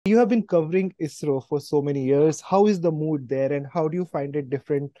You have been covering ISRO for so many years. How is the mood there, and how do you find it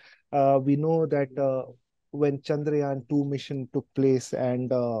different? We know that when Chandrayaan-2 mission took place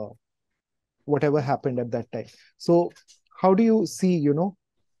and whatever happened at that time. So, how do you see,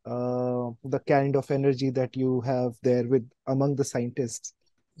 the kind of energy that you have there with among the scientists?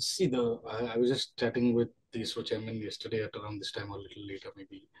 See, I was just chatting with the ISRO chairman yesterday at around this time or a little later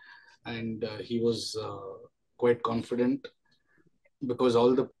maybe, and he was quite confident because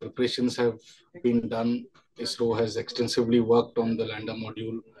all the preparations have been done. ISRO has extensively worked on the lander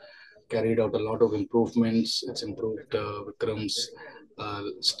module, carried out a lot of improvements. It's improved Vikram's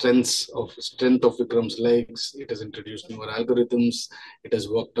strength of Vikram's legs. It has introduced newer algorithms. It has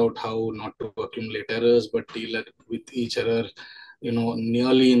worked out how not to accumulate errors, but deal with each error,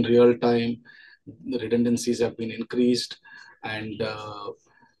 nearly in real time. The redundancies have been increased, and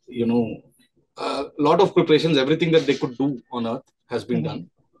you know, a lot of preparations. Everything that they could do on Earth has been Mhm. done.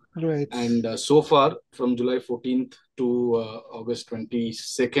 Right. And so far, from July 14th to August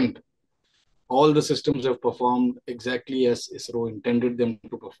 22nd, all the systems have performed exactly as ISRO intended them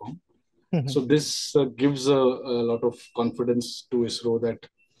to perform. So Mhm. this gives a lot of confidence to ISRO that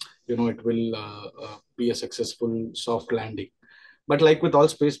it will be a successful soft landing. But like with all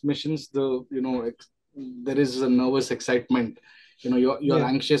space missions, there is a nervous excitement. You're Yeah.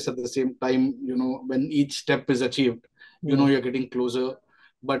 anxious at the same time. When each step is achieved, Yeah. you're getting closer.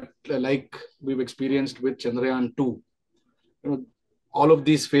 But like we've experienced with Chandrayaan-2, you know, all of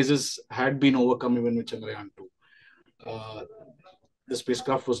these phases had been overcome even with Chandrayaan-2. Uh, the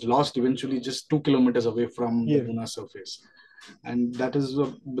spacecraft was lost eventually just 2 kilometers away from the Yeah. lunar surface, and that is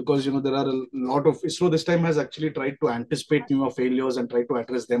because there are a lot of ISRO this time has actually tried to anticipate newer failures and try to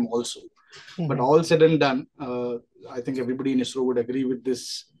address them also. But Mhm. all said and done, I think everybody in ISRO would agree with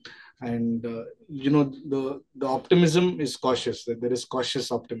this. And the optimism is cautious. There is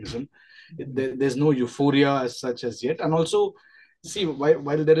cautious optimism. There's no euphoria as such as yet. And also, see,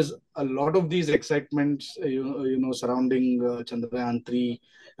 while there is a lot of these excitements, surrounding Chandrayaan-3,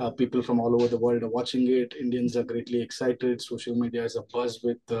 people from all over the world are watching it. Indians are greatly excited. Social media is a buzz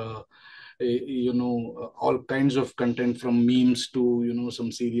with all kinds of content, from memes to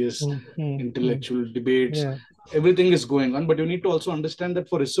some serious Mhm. Mhm. intellectual debates. Yeah. Everything is going on, but you need to also understand that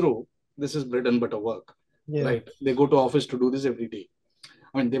for ISRO, this is bread and butter work, Yeah. right? They go to office to do this every day.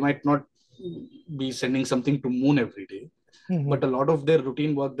 I mean, they might not be sending something to moon every day, Mhm. but a lot of their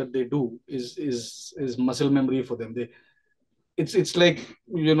routine work that they do is muscle memory for them. It's like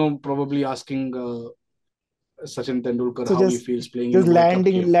probably asking Sachin Tendulkar So how he just feels playing in just a World Cup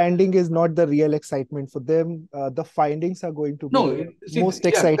landing game. landing is not the real excitement for them. The findings are going to be No, the see, most yeah,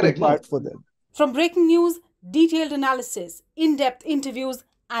 exciting correct. part No, for them. From breaking news, detailed analysis, in depth interviews,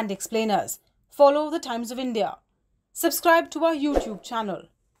 and explainers, follow the Times of India. Subscribe to our YouTube channel.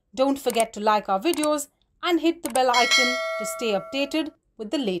 Don't forget to like our videos and hit the bell icon to stay updated with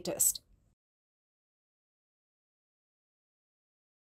the latest.